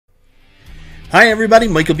Hi everybody,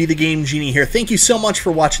 MichaelBtheGameGenie here. Thank you so much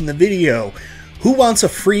for watching the video. Who wants a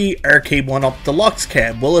free Arcade1Up Deluxe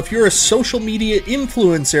cab? Well, if you're a social media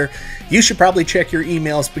influencer, you should probably check your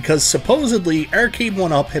emails because supposedly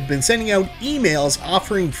Arcade1Up have been sending out emails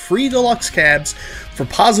offering free Deluxe cabs for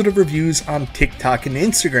positive reviews on TikTok and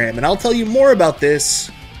Instagram. And I'll tell you more about this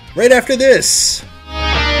right after this.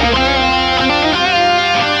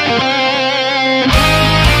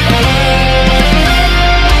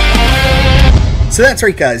 So that's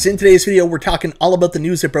right guys, in today's video we're talking all about the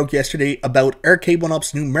news that broke yesterday about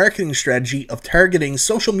Arcade1Up's new marketing strategy of targeting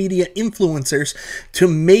social media influencers to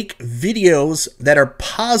make videos that are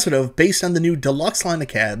positive based on the new Deluxe line of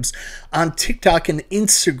cabs on TikTok and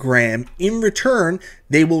Instagram. In return,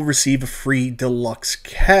 they will receive a free Deluxe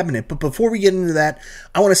cabinet. But before we get into that,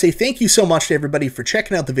 I want to say thank you so much to everybody for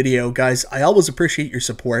checking out the video. Guys, I always appreciate your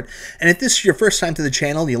support. And if this is your first time to the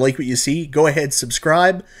channel, you like what you see, go ahead,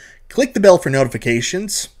 subscribe. Click the bell for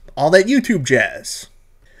notifications, all that YouTube jazz.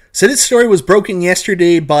 So this story was broken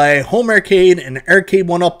yesterday by Home Arcade and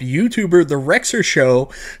Arcade1Up YouTuber The Rexer Show,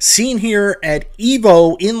 seen here at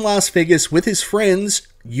Evo in Las Vegas with his friends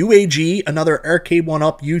UAG, another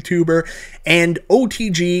Arcade1Up YouTuber, and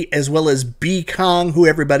OTG, as well as B Kong, who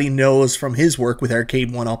everybody knows from his work with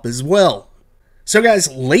Arcade1Up as well. So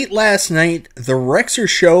guys, late last night, The Rexer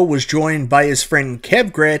Show was joined by his friend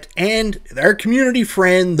Kev Gret and our community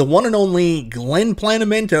friend, the one and only Glenn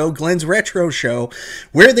Planamento, Glenn's Retro Show,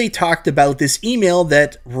 where they talked about this email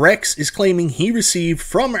that Rex is claiming he received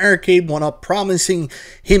from Arcade1Up promising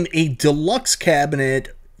him a Deluxe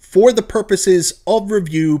cabinet for the purposes of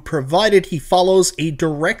review, provided he follows a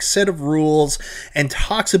direct set of rules and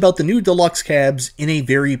talks about the new Deluxe cabs in a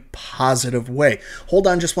very positive way. Hold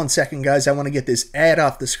on just one second, guys. I want to get this ad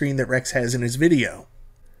off the screen that Rex has in his video.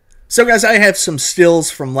 So guys, I have some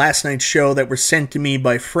stills from last night's show that were sent to me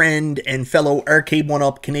by friend and fellow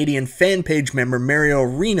Arcade1Up Canadian fan page member Mario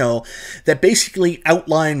Reno that basically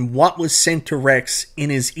outline what was sent to Rex in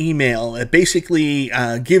his email. It basically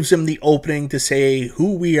gives him the opening to say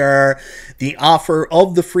who we are, the offer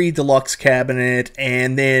of the free Deluxe cabinet,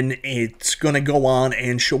 and then it's going to go on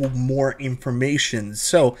and show more information.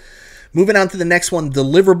 So moving on to the next one,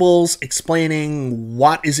 deliverables, explaining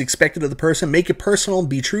what is expected of the person. Make it personal,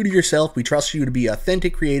 be true to yourself. We trust you to be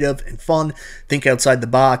authentic, creative, and fun. Think outside the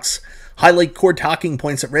box. Highlight core talking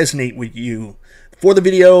points that resonate with you. For the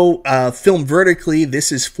video, filmed vertically.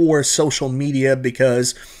 This is for social media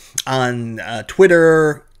because on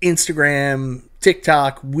Twitter, Instagram,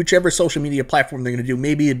 TikTok, whichever social media platform they're going to do,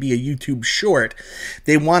 maybe it'd be a YouTube short,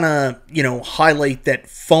 they want to, highlight that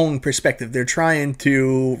phone perspective. They're trying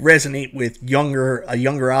to resonate with a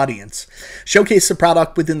younger audience. Showcase the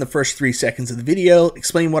product within the first 3 seconds of the video.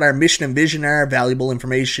 Explain what our mission and vision are, valuable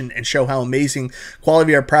information, and show how amazing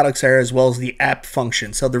quality our products are, as well as the app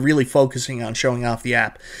function. So they're really focusing on showing off the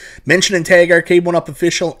app. Mention and tag Arcade1Up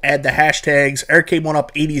Official. Add the hashtags Arcade1Up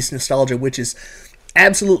 80s Nostalgia, which is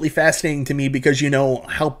absolutely fascinating to me because you know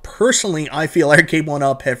how personally I feel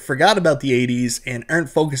Arcade1Up have forgot about the 80s and aren't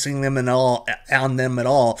focusing on them at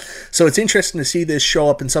all. So it's interesting to see this show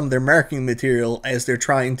up in some of their marketing material as they're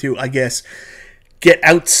trying to, I guess, get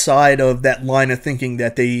outside of that line of thinking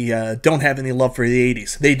that they don't have any love for the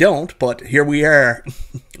 80s. They don't, but here we are.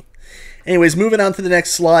 Anyways, moving on to the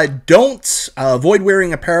next slide. Don't avoid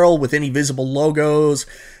wearing apparel with any visible logos.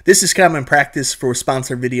 This is common practice for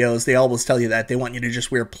sponsored videos. They always tell you that. They want you to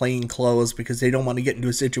just wear plain clothes because they don't want to get into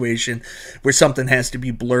a situation where something has to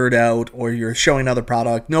be blurred out or you're showing other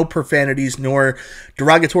product. No profanities nor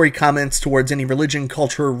derogatory comments towards any religion,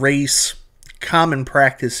 culture, race. Common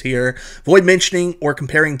practice here. Avoid mentioning or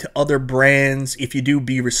comparing to other brands. If you do,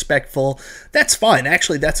 be respectful. That's fine.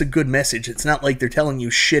 Actually, that's a good message. It's not like they're telling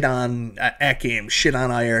you shit on At-Game, shit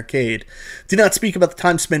on iArcade. Do not speak about the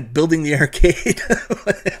time spent building the arcade.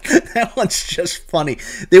 That one's just funny.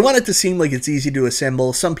 They want it to seem like it's easy to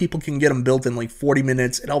assemble. Some people can get them built in like 40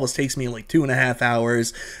 minutes. It always takes me like 2.5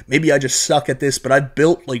 hours. Maybe I just suck at this, but I've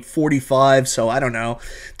built like 45, so I don't know.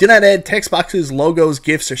 Do not add text boxes, logos,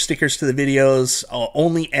 GIFs, or stickers to the video.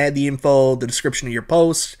 Only add the info, the description of your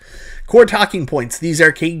post. Core talking points. These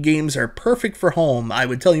arcade games are perfect for home. I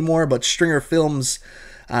would tell you more about Stringer Films.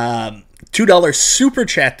 $2 super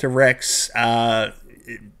chat to Rex.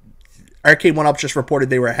 Arcade1Up just reported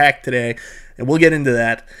they were hacked today, and we'll get into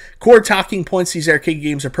that. Core talking points. These arcade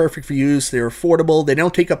games are perfect for use. They're affordable. They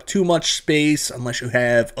don't take up too much space unless you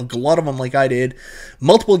have a glut of them like I did.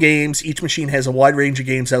 Multiple games. Each machine has a wide range of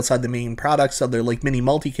games outside the main product, so they're like mini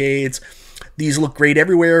multicades. These look great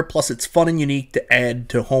everywhere, plus it's fun and unique to add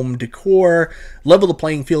to home decor. Level the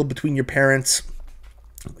playing field between your parents.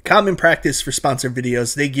 Common practice for sponsored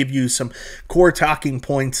videos, they give you some core talking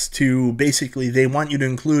points to basically they want you to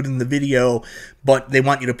include in the video, but they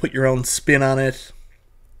want you to put your own spin on it.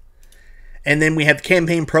 And then we have the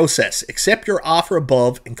campaign process. Accept your offer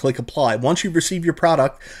above and click apply. Once you've received your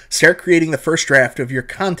product, start creating the first draft of your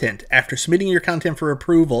content. After submitting your content for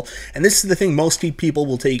approval, and this is the thing most people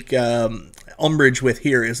will take umbrage with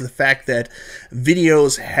here, is the fact that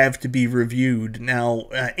videos have to be reviewed. Now,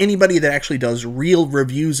 anybody that actually does real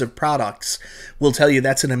reviews of products will tell you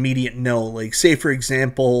that's an immediate no. Like, say for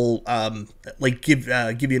example, give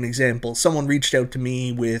you an example. Someone reached out to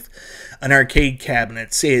me with an arcade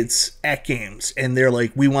cabinet, say it's at Games, and they're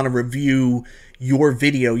like, we want to review your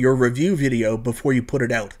video, your review video, before you put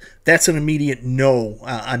it out. That's an immediate no.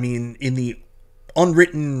 I mean, in the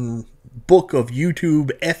unwritten book of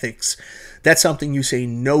YouTube ethics, that's something you say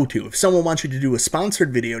no to. If someone wants you to do a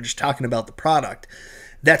sponsored video just talking about the product,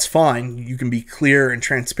 that's fine. You can be clear and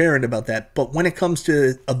transparent about that. But when it comes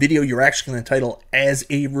to a video you're actually going to title as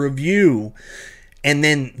a review, and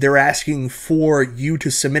then they're asking for you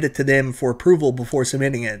to submit it to them for approval before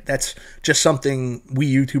submitting it, that's just something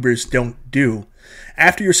we YouTubers don't do.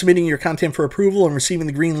 After you're submitting your content for approval and receiving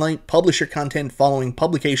the green light, publish your content following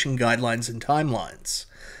publication guidelines and timelines.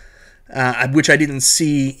 Which I didn't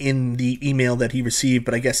see in the email that he received,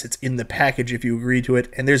 but I guess it's in the package if you agree to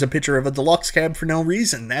it. And there's a picture of a Deluxe cab for no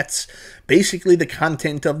reason. That's basically the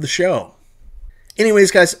content of the show.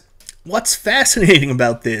 Anyways, guys, what's fascinating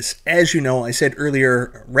about this, as you know, I said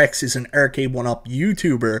earlier, Rex is an Arcade1Up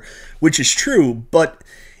YouTuber, which is true, but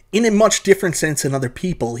in a much different sense than other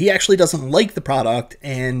people. He actually doesn't like the product,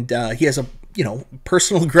 and he has a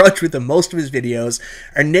personal grudge with him. Most of his videos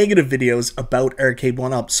are negative videos about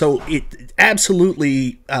Arcade1Up. So it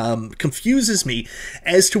absolutely confuses me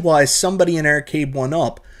as to why somebody in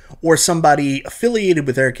Arcade1Up or somebody affiliated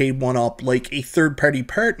with Arcade1Up, like a third-party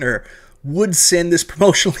partner, would send this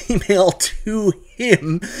promotional email to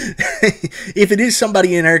him. If it is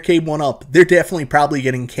somebody in Arcade1Up, they're definitely probably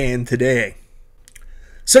getting canned today.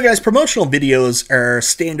 So guys, promotional videos are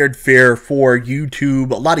standard fare for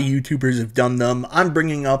YouTube. A lot of YouTubers have done them. I'm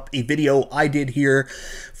bringing up a video I did here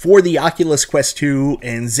for the Oculus Quest 2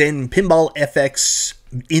 and Zen Pinball FX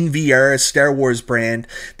in VR Star Wars brand.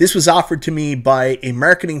 This was offered to me by a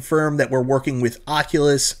marketing firm that were working with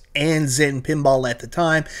Oculus and Zen Pinball at the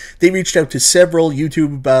time. They reached out to several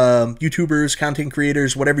YouTubers, content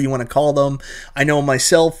creators, whatever you want to call them. I know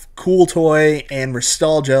myself, Cool Toy, and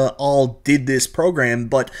Nostalgia all did this program,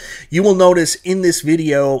 but you will notice in this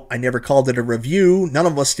video, I never called it a review. None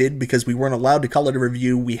of us did, because we weren't allowed to call it a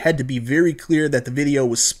review. We had to be very clear that the video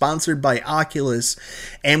was sponsored by Oculus,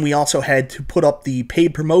 and we also had to put up the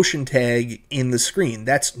paid promotion tag in the screen.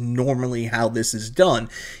 That's normally how this is done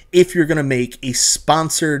if you're going to make a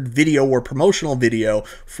sponsored video or promotional video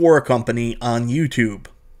for a company on YouTube.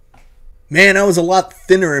 Man, I was a lot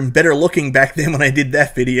thinner and better looking back then when I did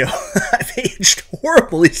that video. I've aged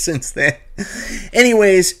horribly since then.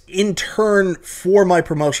 Anyways, in turn for my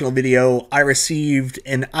promotional video, I received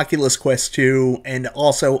an Oculus Quest 2 and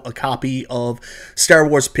also a copy of Star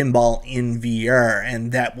Wars Pinball in VR,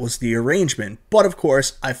 and that was the arrangement. But of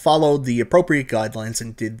course, I followed the appropriate guidelines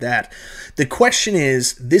and did that. The question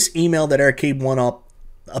is, this email that Arcade1Up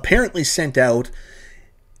apparently sent out,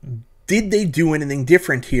 did they do anything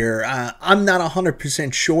different here? I'm not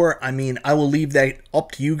 100% sure. I mean, I will leave that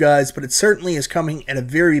up to you guys, but it certainly is coming at a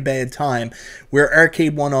very bad time where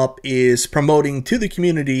Arcade1Up is promoting to the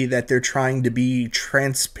community that they're trying to be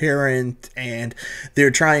transparent and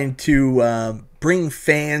they're trying to bring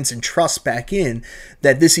fans and trust back in,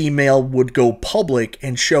 that this email would go public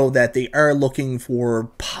and show that they are looking for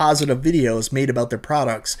positive videos made about their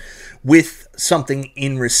products with something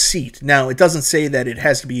in receipt. Now, it doesn't say that it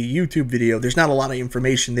has to be a YouTube video. There's not a lot of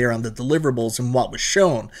information there on the deliverables and what was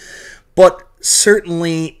shown, but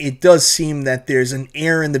certainly it does seem that there's an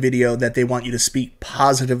air in the video that they want you to speak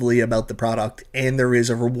positively about the product, and there is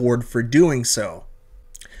a reward for doing so.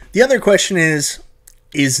 The other question is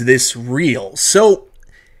this real? So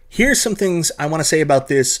here's some things I want to say about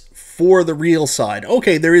this for the real side.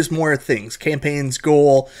 Okay, there is more things. Campaigns,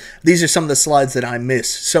 goal. These are some of the slides that I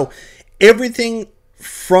missed. So everything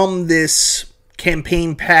from this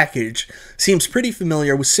campaign package seems pretty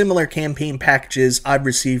familiar with similar campaign packages I've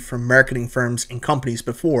received from marketing firms and companies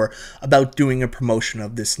before about doing a promotion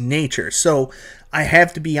of this nature. So I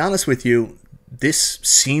have to be honest with you, this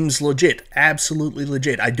seems legit, absolutely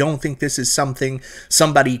legit. I don't think this is something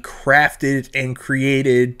somebody crafted and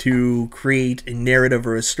created to create a narrative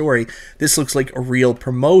or a story. This looks like a real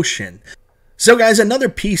promotion. So guys, another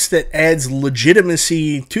piece that adds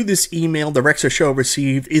legitimacy to this email the Rexer Show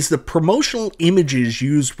received is the promotional images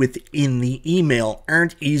used within the email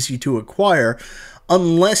aren't easy to acquire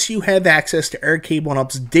unless you have access to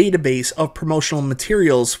Arcade1Up's database of promotional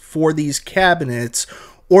materials for these cabinets,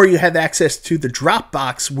 or you have access to the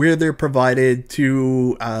Dropbox where they're provided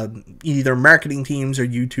to either marketing teams or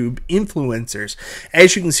YouTube influencers.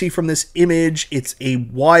 As you can see from this image, it's a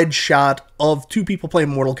wide shot of two people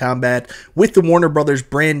playing Mortal Kombat with the Warner Brothers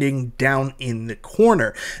branding down in the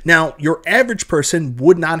corner. Now, your average person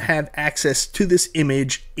would not have access to this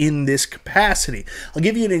image in this capacity. I'll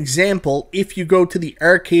give you an example. If you go to the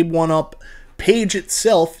Arcade1Up page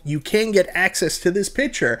itself, you can get access to this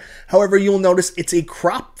picture. However, you'll notice it's a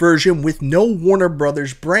cropped version with no Warner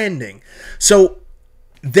Brothers branding. So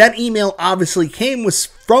that email obviously came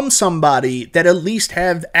from somebody that at least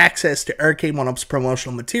have access to Arcade1Up's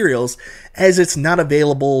promotional materials, as it's not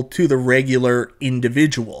available to the regular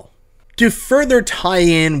individual. To further tie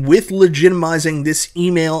in with legitimizing this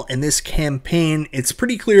email and this campaign, it's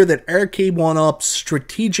pretty clear that Arcade1Up's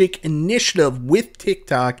strategic initiative with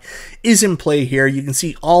TikTok is in play here. You can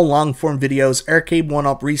see all long-form videos.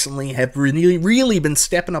 Arcade1Up recently have really been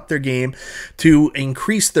stepping up their game to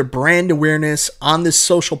increase their brand awareness on this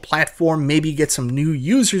social platform, maybe get some new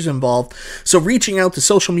users involved. So reaching out to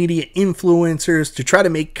social media influencers to try to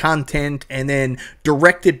make content and then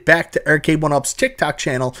direct it back to Arcade1Up's TikTok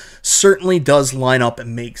channel certainly does line up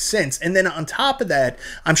and make sense. And then on top of that,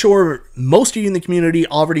 I'm sure most of you in the community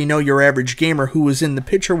already know your average gamer who was in the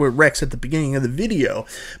picture with Rex at the beginning of the video,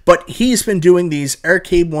 but he's been doing these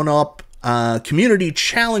Arcade1Up community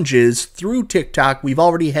challenges through TikTok. We've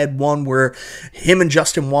already had one where him and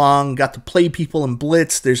Justin Wong got to play people in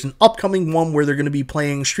Blitz. There's an upcoming one where they're going to be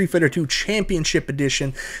playing Street Fighter 2 Championship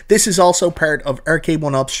Edition. This is also part of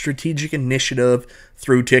Arcade1Up's strategic initiative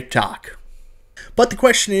through TikTok. But the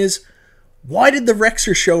question is, why did the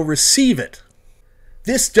Rexer Show receive it?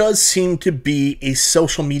 This does seem to be a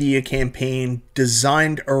social media campaign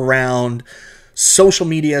designed around social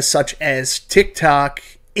media such as TikTok,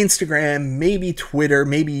 Instagram, maybe Twitter,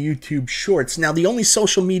 maybe YouTube Shorts. Now, the only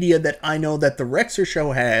social media that I know that the Rexer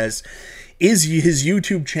Show has is his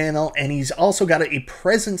YouTube channel, and he's also got a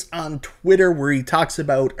presence on Twitter where he talks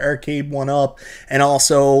about Arcade1Up and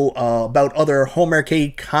also about other home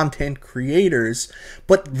arcade content creators.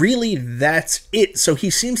 But really, that's it. So he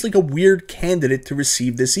seems like a weird candidate to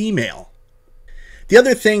receive this email. The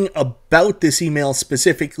other thing about this email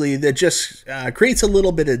specifically that just creates a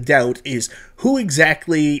little bit of doubt is who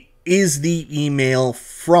exactly is the email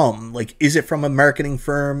from? Like, is it from a marketing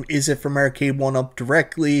firm? Is it from Arcade1Up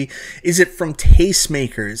directly? Is it from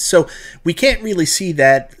tastemakers? So we can't really see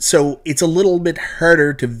that, so it's a little bit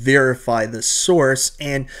harder to verify the source,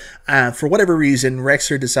 and for whatever reason,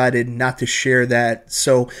 Rexer decided not to share that.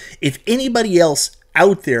 So if anybody else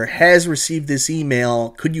out there has received this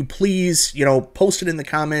email, could you please, post it in the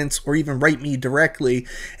comments or even write me directly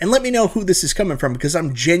and let me know who this is coming from, because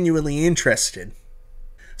I'm genuinely interested.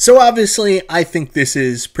 So obviously, I think this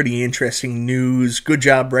is pretty interesting news. Good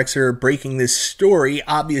job, Rexer, breaking this story.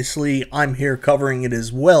 Obviously, I'm here covering it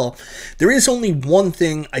as well. There is only one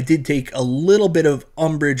thing I did take a little bit of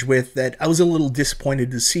umbrage with that I was a little disappointed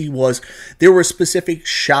to see, was there were specific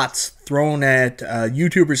shots thrown at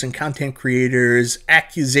YouTubers and content creators,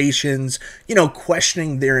 accusations,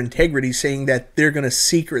 questioning their integrity, saying that they're going to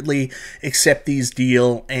secretly accept these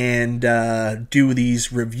deals and do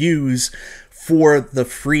these reviews for the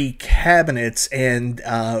free cabinets, and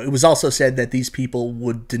it was also said that these people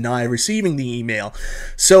would deny receiving the email.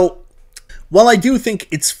 So while I do think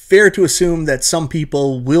it's fair to assume that some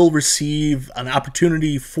people will receive an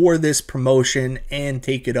opportunity for this promotion and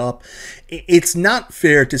take it up, it's not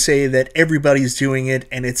fair to say that everybody's doing it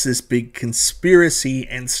and it's this big conspiracy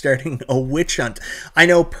and starting a witch hunt. I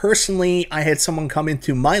know personally, I had someone come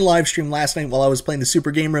into my live stream last night while I was playing the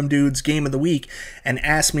Super Game Room Dudes Game of the Week and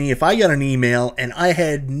asked me if I got an email, and I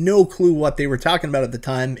had no clue what they were talking about at the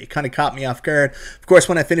time. It kind of caught me off guard. Of course,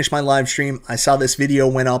 when I finished my live stream, I saw this video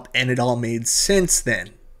went up and it all made sense then.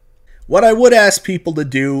 What I would ask people to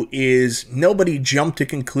do is nobody jump to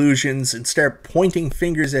conclusions and start pointing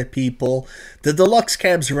fingers at people. The Deluxe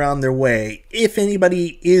cabs are on their way. If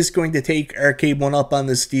anybody is going to take Arcade1Up on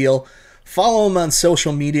this deal, follow them on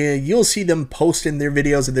social media. You'll see them posting their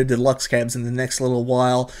videos of their Deluxe cabs in the next little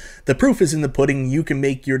while. The proof is in the pudding. You can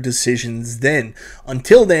make your decisions then.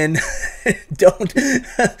 Until then, don't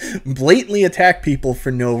blatantly attack people for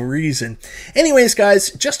no reason. Anyways,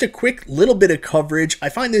 guys, just a quick little bit of coverage. I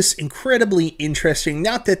find this incredibly interesting.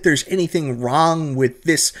 Not that there's anything wrong with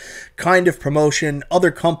this kind of promotion. Other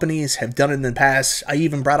companies have done it in the past. I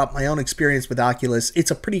even brought up my own experience with Oculus. It's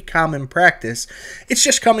a pretty common practice. It's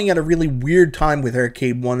just coming at a really weird time with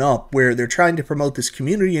Arcade1Up, where they're trying to promote this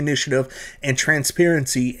community initiative and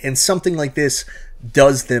transparency, and something like this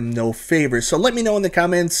does them no favor. So let me know in the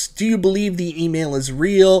comments, do you believe the email is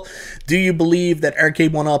real? Do you believe that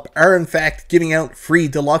Arcade1Up are in fact giving out free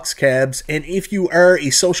deluxe cabs? And if you are a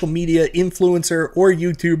social media influencer or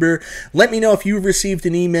YouTuber, let me know if you've received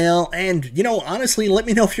an email, and you know, honestly, let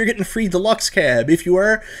me know if you're getting a free deluxe cab. If you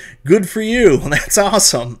are, good for you. That's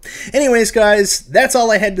awesome. Anyways guys, that's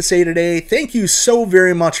all I had to say today. Thank you so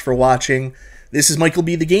very much for watching. This is Michael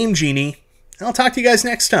B the Game Genie, and I'll talk to you guys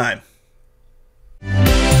next time.